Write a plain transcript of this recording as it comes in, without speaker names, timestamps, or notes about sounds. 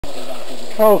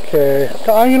Okay,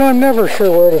 you know, I'm never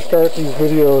sure where to start these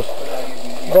videos,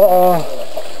 but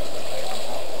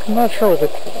I'm not sure what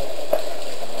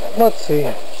let's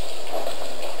see.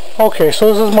 Okay,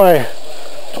 so this is my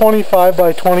 25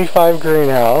 by 25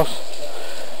 greenhouse,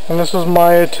 and this is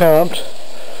my attempt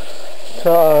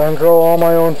to grow all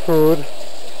my own food,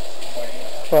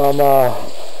 from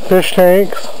fish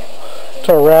tanks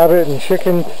to rabbit and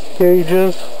chicken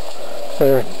cages.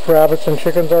 The rabbits and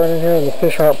chickens aren't in here and the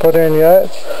fish aren't put in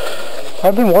yet.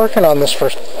 I've been working on this for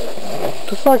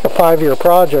just like a 5-year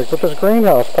project, but this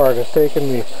greenhouse part has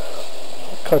taken me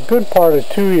a good part of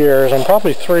 2 years, and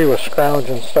probably 3 with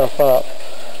scrounging stuff up.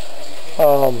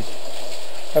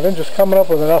 I've been just coming up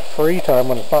with enough free time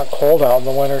when it's not cold out in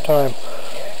the winter time.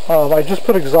 I just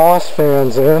put exhaust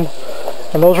fans in,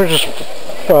 and those are just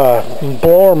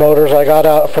blower motors I got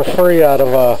out for free out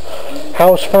of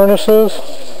house furnaces.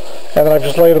 And then I've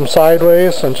just laid them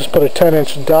sideways and just put a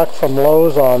 10-inch duct from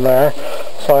Lowe's on there.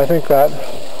 So I think that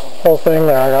whole thing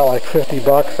there I got like 50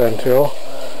 bucks into.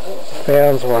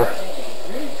 Fans were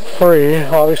free.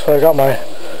 Obviously I got my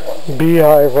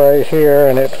beehive right here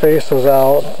and it faces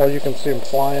out. Well, you can see them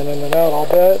flying in and out, I'll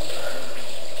bet.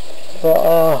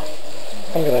 So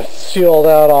I'm going to seal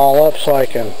that all up so I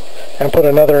can, and put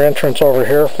another entrance over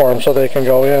here for them so they can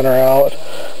go in or out.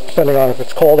 Depending on if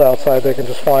it's cold outside, they can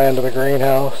just fly into the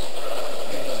greenhouse.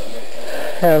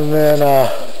 And then,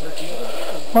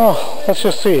 well, let's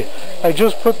just see. I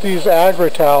just put these Agro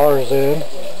towers in.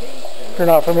 If you're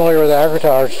not familiar with Agro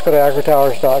towers, just go to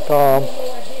agrotowers.com.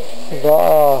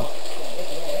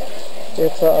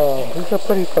 These are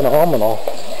pretty phenomenal.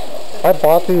 I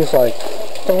bought these like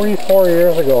 3-4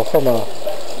 years ago from a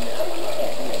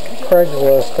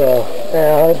Craigslist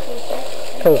ad,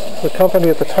 because the company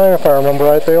at the time, if I remember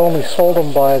right, they only sold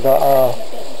them by the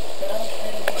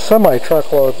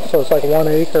semi-truckload, so it's like 1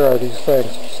 acre of these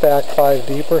things, stacked 5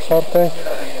 deep or something.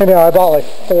 Anyhow, I bought like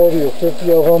 40 or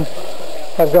 50 of them.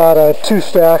 I've got 2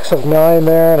 stacks of 9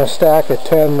 there and a stack of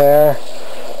 10 there.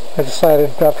 I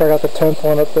decided after I got the 10th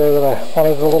one up there that I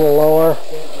wanted it a little lower.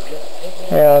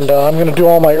 And I'm going to do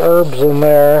all my herbs in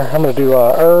there. I'm going to do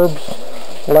herbs,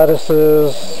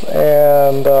 lettuces,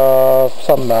 and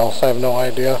something else. I have no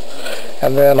idea.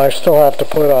 And then I still have to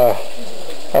put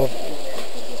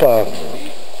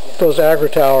those Agro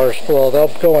towers, well, they'll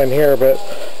go in here, but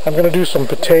I'm going to do some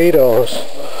potatoes,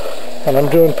 and I'm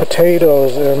doing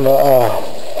potatoes in the,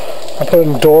 I'm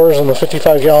putting doors in the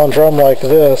 55-gallon drum like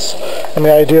this, and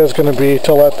the idea is going to be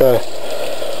to let the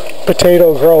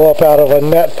potato grow up out of a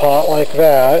net pot like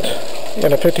that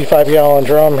in a 55-gallon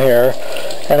drum here,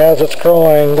 and as it's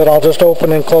growing, then I'll just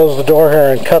open and close the door here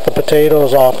and cut the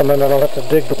potatoes off, and then I don't have to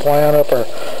dig the plant up or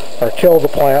kill the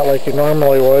plant like you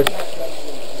normally would.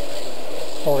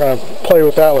 We're going to play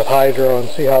with that with Hydro and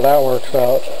see how that works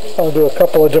out. I'll do a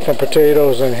couple of different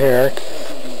potatoes in here.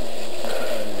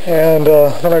 And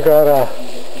then I got a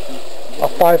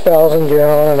 5,000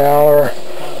 gallon an hour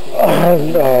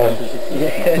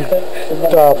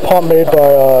pump made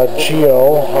by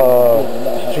Geo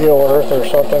Earth or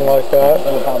something like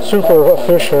that. Super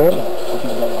efficient.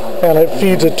 And it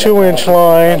feeds a 2-inch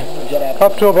line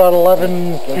up to about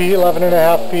 11 feet,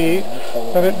 11.5 feet.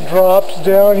 Then it drops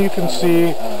down, you can see,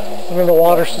 and then the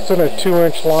water sits in a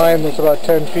 2-inch line that's about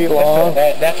 10 feet long.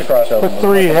 That's a crossover. With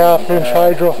 3 half-inch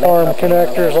Hydro Farm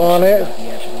connectors on it.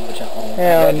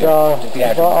 And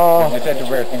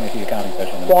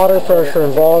water pressure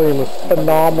and volume is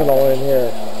phenomenal in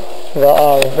here.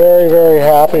 Very, very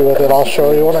happy with it. I'll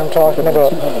show you what I'm talking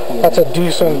about. That's a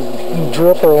decent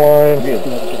dripper line.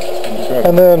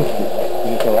 And then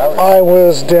I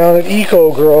was down at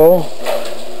Agro,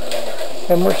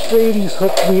 and Mercedes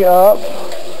hooked me up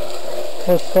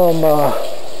with some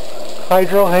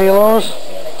Hydro Halos,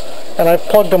 and I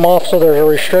plugged them off so there's a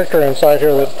restrictor inside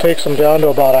here that takes them down to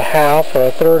about a half or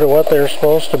a third of what they're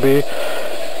supposed to be.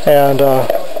 And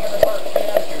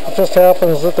it just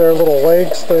happens that their little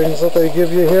legs things that they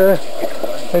give you here,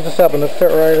 they just happen to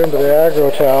fit right into the Agro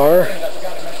tower.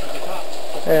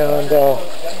 And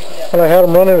when I had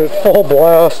them running at full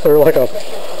blast, they're like a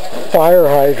fire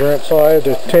hydrant, so I had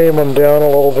to tame them down a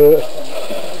little bit.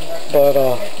 But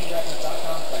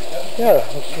yeah,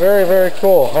 it's very, very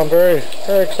cool. I'm very,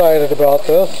 very excited about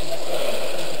this.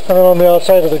 And then on the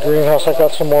outside of the greenhouse, I've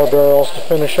got some more barrels to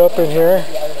finish up in here.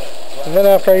 And then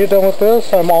after I get done with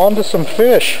this, I'm on to some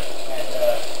fish.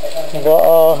 And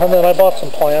then I bought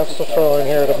some plants to throw in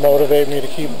here to motivate me to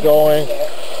keep going.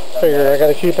 Figure I got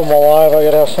to keep them alive. I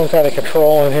got to have some kind of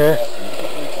control in here.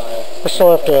 I still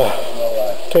have to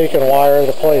take and wire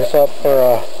the place up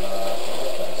for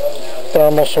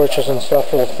thermal switches and stuff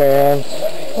for the fans.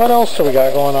 What else do we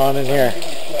got going on in here?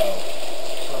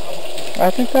 I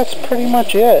think that's pretty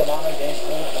much it.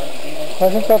 I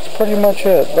think that's pretty much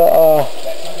it.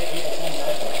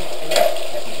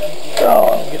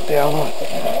 Oh, get down on it.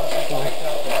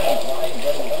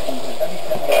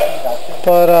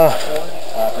 But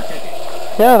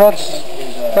yeah,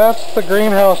 that's the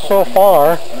greenhouse so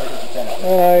far,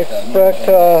 and I expect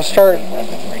to start.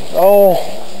 Oh,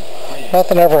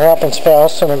 nothing ever happens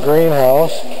fast in a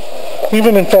greenhouse.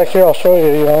 Even in fact, here I'll show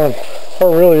you. You know,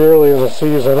 we're really early in the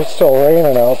season. It's still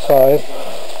raining outside,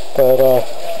 but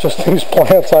just these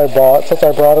plants I bought. Since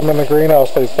I brought them in the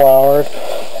greenhouse, they flowered,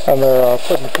 and they're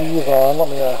putting peas on. Let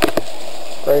me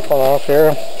break one off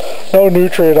here. No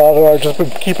nutrient on it. I've just been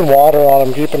keeping water on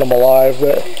them, keeping them alive.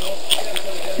 But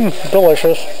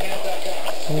delicious.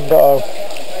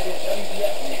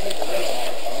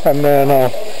 And then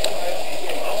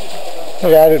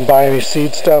yeah, I didn't buy any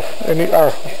seed stuff.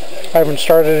 I haven't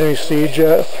started any seeds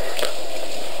yet.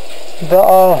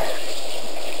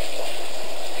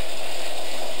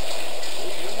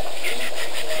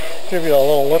 Give you a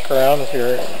little look around if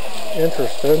you're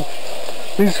interested.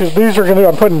 These are gonna.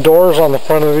 I'm putting doors on the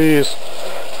front of these,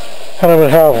 and I'm gonna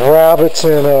have rabbits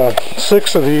in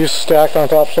 6 of these stacked on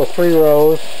top, so 3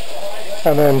 rows,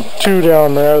 and then 2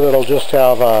 down there that'll just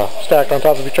have stacked on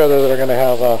top of each other that are gonna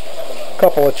have a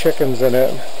couple of chickens in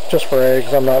it, just for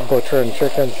eggs. I'm not butchering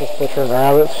chickens, just butchering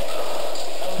rabbits.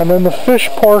 And then the fish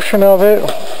portion of it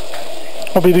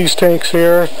will be these tanks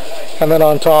here, and then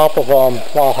on top of them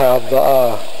I'll have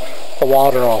the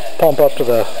water. I'll pump up to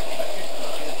the,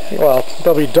 well,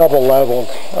 they'll be double leveled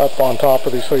up on top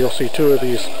of these, so you'll see 2 of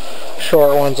these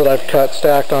short ones that I've cut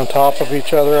stacked on top of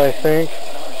each other, I think,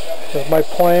 is my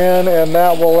plan. And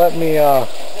that will let me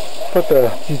put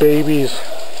the babies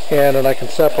in, and I can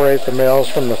separate the males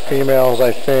from the females,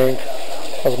 I think,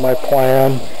 is my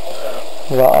plan.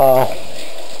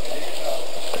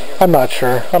 I'm not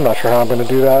sure how I'm going to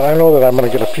do that. I know that I'm going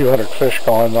to get a few hundred fish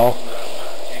going though,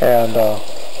 and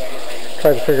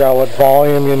try to figure out what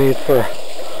volume you need for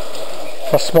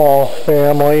a small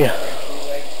family.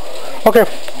 Okay,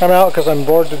 I'm out because I'm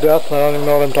bored to death and I don't even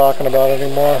know what I'm talking about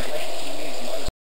anymore.